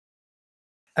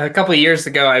A couple of years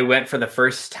ago, I went for the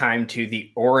first time to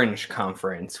the Orange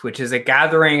Conference, which is a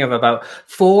gathering of about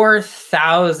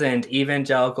 4,000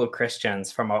 evangelical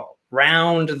Christians from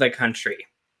around the country.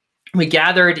 We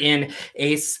gathered in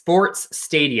a sports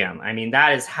stadium. I mean,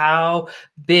 that is how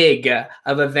big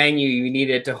of a venue you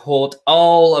needed to hold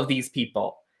all of these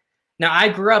people. Now, I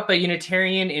grew up a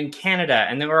Unitarian in Canada,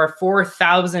 and there are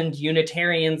 4,000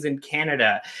 Unitarians in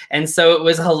Canada. And so it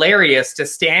was hilarious to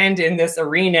stand in this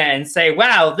arena and say,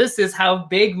 wow, this is how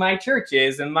big my church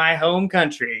is in my home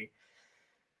country.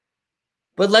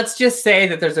 But let's just say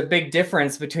that there's a big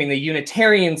difference between the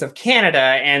Unitarians of Canada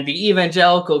and the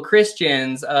evangelical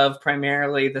Christians of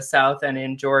primarily the South and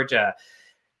in Georgia.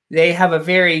 They have a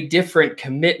very different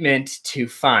commitment to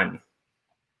fun.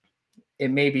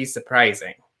 It may be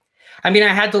surprising. I mean, I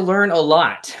had to learn a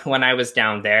lot when I was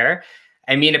down there.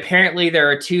 I mean, apparently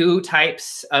there are two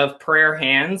types of prayer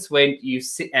hands when you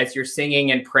as you're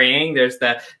singing and praying. There's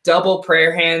the double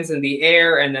prayer hands in the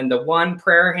air and then the one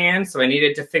prayer hand. So I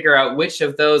needed to figure out which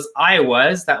of those I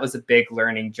was. That was a big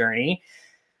learning journey.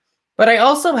 But I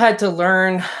also had to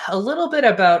learn a little bit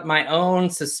about my own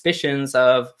suspicions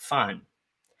of fun.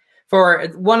 For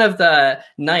one of the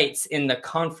nights in the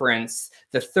conference,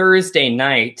 the Thursday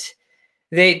night,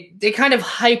 they kind of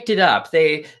hyped it up.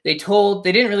 They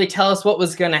didn't really tell us what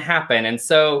was going to happen. And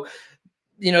so,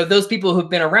 you know, those people who've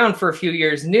been around for a few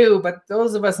years knew, but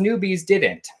those of us newbies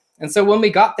didn't. And so when we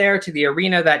got there to the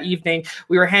arena that evening,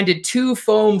 we were handed two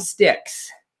foam sticks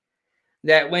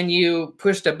that when you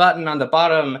pushed a button on the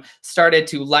bottom started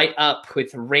to light up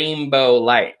with rainbow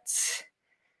lights.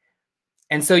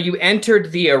 And so you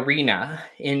entered the arena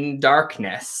in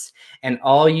darkness, and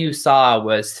all you saw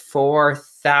was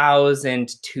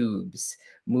 4,000 tubes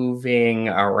moving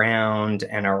around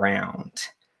and around.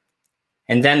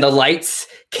 And then the lights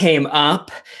came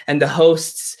up and the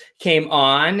hosts came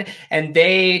on, and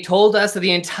they told us that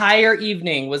the entire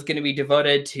evening was going to be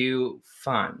devoted to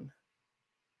fun.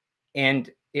 And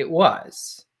it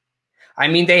was. I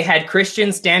mean, they had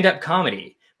Christian stand-up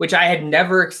comedy, which I had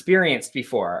never experienced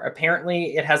before.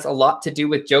 Apparently, it has a lot to do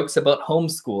with jokes about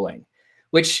homeschooling,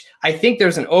 which I think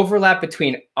there's an overlap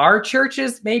between our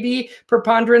church's maybe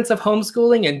preponderance of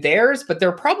homeschooling and theirs, but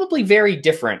they're probably very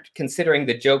different considering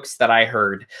the jokes that I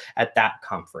heard at that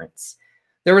conference.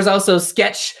 There was also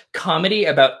sketch comedy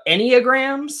about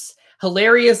Enneagrams,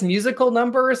 hilarious musical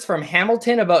numbers from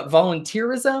Hamilton about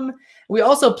volunteerism. We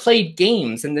also played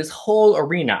games in this whole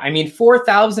arena. I mean,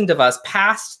 4,000 of us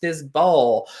passed this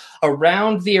ball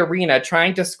around the arena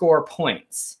trying to score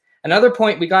points. Another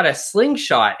point, we got a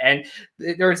slingshot, and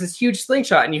there was this huge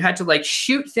slingshot, and you had to like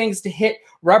shoot things to hit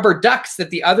rubber ducks that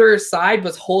the other side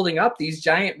was holding up, these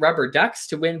giant rubber ducks,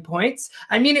 to win points.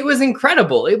 I mean, it was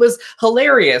incredible. It was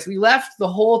hilarious. We left the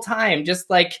whole time just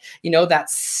like, you know,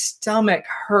 that stomach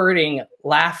hurting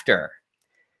laughter.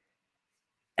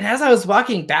 And as I was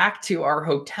walking back to our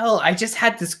hotel, I just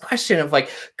had this question of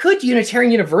like, could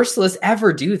Unitarian Universalists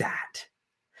ever do that?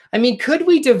 I mean, could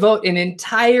we devote an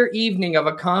entire evening of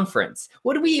a conference?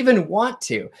 Would we even want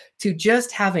to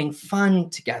just having fun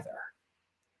together?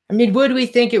 I mean, would we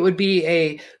think it would be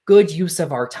a good use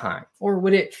of our time, or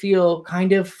would it feel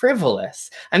kind of frivolous?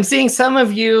 I'm seeing some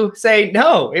of you say,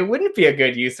 no, it wouldn't be a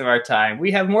good use of our time.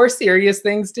 We have more serious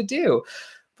things to do.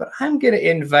 But I'm going to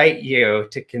invite you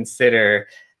to consider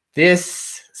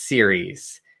this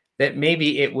series, that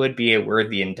maybe it would be a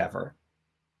worthy endeavor.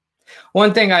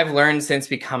 One thing I've learned since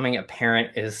becoming a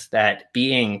parent is that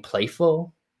being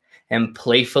playful and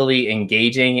playfully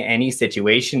engaging any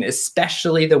situation,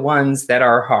 especially the ones that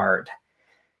are hard,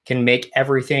 can make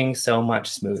everything so much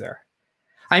smoother.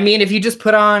 I mean, if you just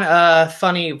put on a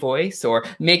funny voice or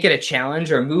make it a challenge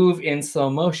or move in slow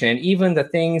motion, even the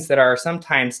things that are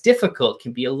sometimes difficult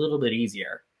can be a little bit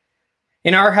easier.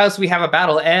 In our house, we have a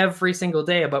battle every single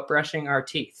day about brushing our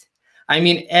teeth. I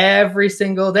mean, every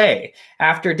single day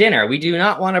after dinner, we do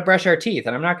not want to brush our teeth.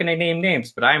 And I'm not going to name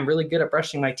names, but I'm really good at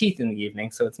brushing my teeth in the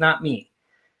evening, so it's not me.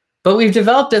 But we've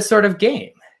developed a sort of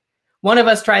game. One of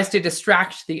us tries to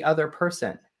distract the other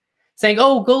person, saying,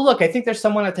 oh, go look, I think there's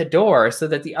someone at the door, so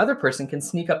that the other person can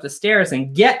sneak up the stairs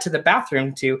and get to the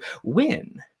bathroom to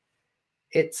win.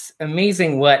 It's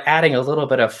amazing what adding a little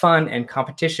bit of fun and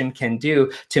competition can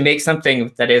do to make something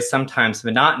that is sometimes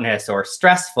monotonous or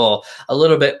stressful a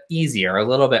little bit easier, a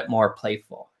little bit more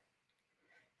playful.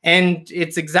 And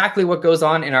it's exactly what goes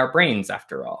on in our brains,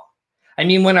 after all. I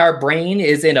mean, when our brain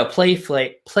is in a play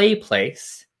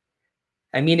place,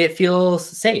 I mean, it feels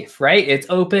safe, right? It's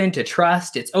open to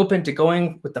trust. It's open to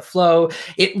going with the flow.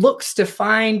 It looks to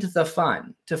find the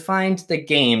fun, to find the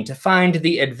game, to find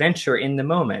the adventure in the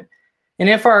moment. And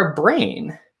if our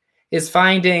brain is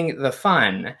finding the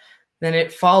fun, then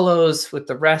it follows with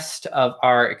the rest of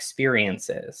our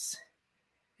experiences.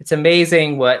 It's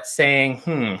amazing what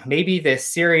saying, maybe this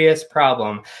serious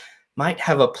problem might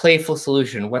have a playful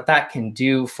solution, what that can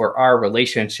do for our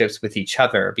relationships with each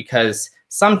other, because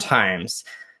sometimes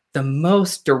the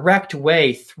most direct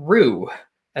way through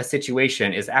a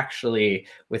situation is actually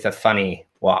with a funny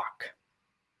walk.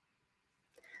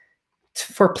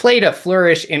 For play to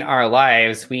flourish in our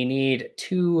lives, we need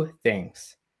two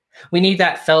things. We need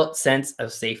that felt sense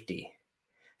of safety.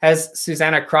 As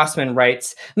Susanna Crossman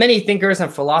writes, many thinkers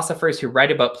and philosophers who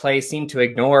write about play seem to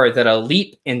ignore that a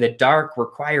leap in the dark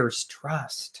requires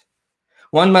trust.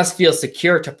 One must feel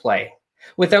secure to play.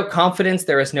 Without confidence,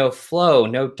 there is no flow,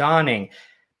 no dawning.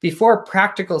 Before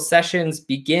practical sessions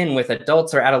begin with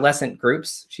adults or adolescent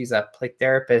groups, she's a play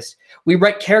therapist, we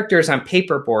write characters on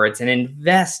paper boards and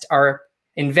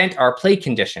invent our play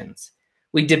conditions.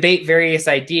 We debate various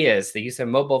ideas, the use of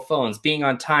mobile phones, being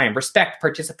on time, respect,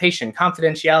 participation,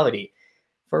 confidentiality.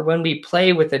 For when we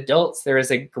play with adults, there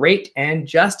is a great and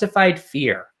justified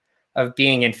fear of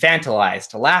being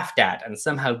infantilized, laughed at, and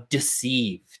somehow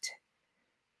deceived.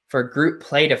 For group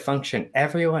play to function,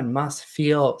 everyone must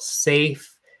feel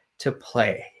safe to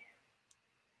play.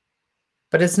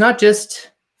 But it's not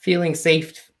just feeling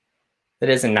safe that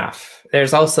is enough.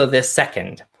 There's also this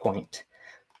second point.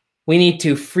 We need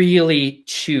to freely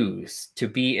choose to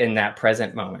be in that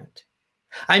present moment.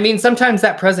 I mean, sometimes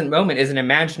that present moment is an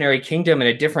imaginary kingdom in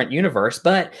a different universe,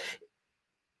 but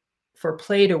for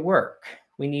play to work,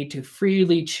 we need to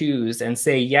freely choose and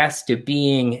say yes to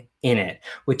being in it,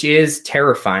 which is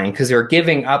terrifying because we're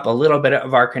giving up a little bit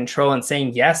of our control and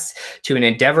saying yes to an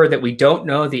endeavor that we don't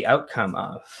know the outcome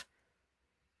of.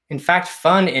 In fact,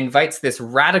 fun invites this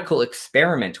radical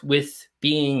experiment with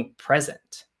being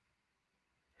present,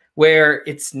 where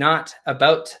it's not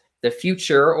about the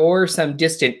future or some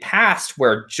distant past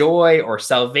where joy or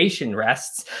salvation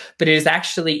rests, but it is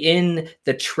actually in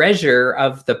the treasure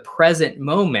of the present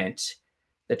moment,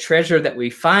 the treasure that we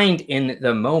find in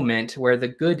the moment where the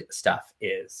good stuff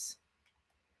is.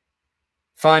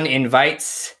 Fun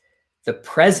invites the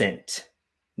present,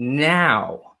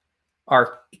 now,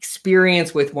 our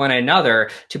experience with one another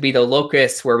to be the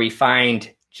locus where we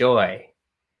find joy.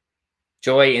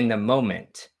 Joy in the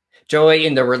moment. Joy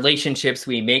in the relationships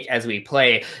we make as we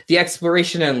play, the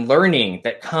exploration and learning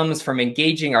that comes from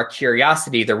engaging our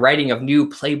curiosity, the writing of new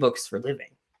playbooks for living.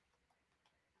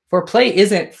 For play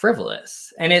isn't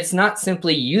frivolous, and it's not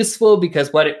simply useful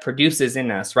because what it produces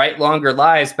in us, right? Longer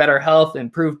lives, better health,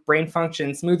 improved brain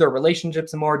function, smoother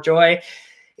relationships, and more joy.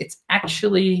 It's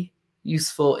actually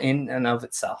useful in and of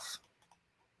itself.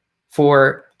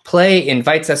 For play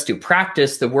invites us to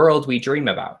practice the world we dream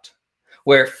about,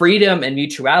 where freedom and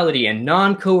mutuality and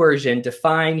non-coercion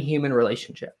define human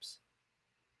relationships.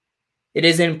 It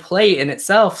is in play in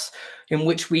itself in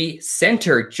which we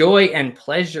center joy and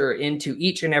pleasure into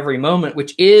each and every moment,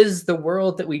 which is the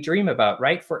world that we dream about,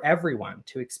 right? For everyone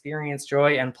to experience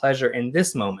joy and pleasure in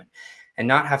this moment and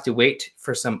not have to wait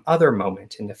for some other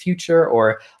moment in the future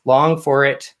or long for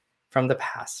it from the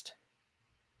past.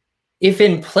 If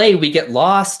in play we get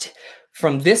lost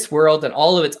from this world and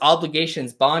all of its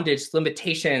obligations, bondage,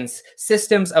 limitations,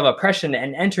 systems of oppression,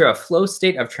 and enter a flow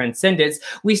state of transcendence,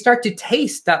 we start to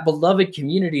taste that beloved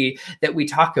community that we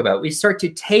talk about. We start to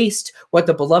taste what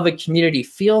the beloved community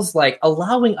feels like,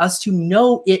 allowing us to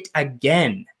know it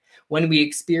again when we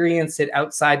experience it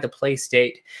outside the play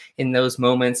state in those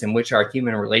moments in which our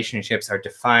human relationships are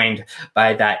defined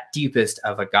by that deepest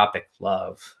of agapic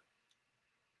love.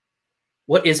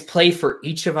 What is play for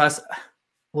each of us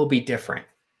will be different.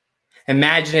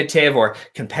 Imaginative or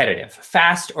competitive,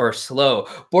 fast or slow,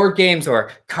 board games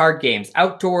or card games,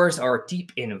 outdoors or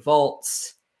deep in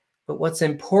vaults. But what's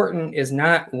important is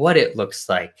not what it looks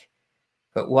like,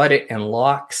 but what it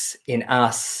unlocks in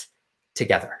us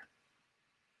together.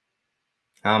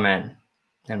 Amen,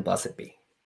 and blessed be.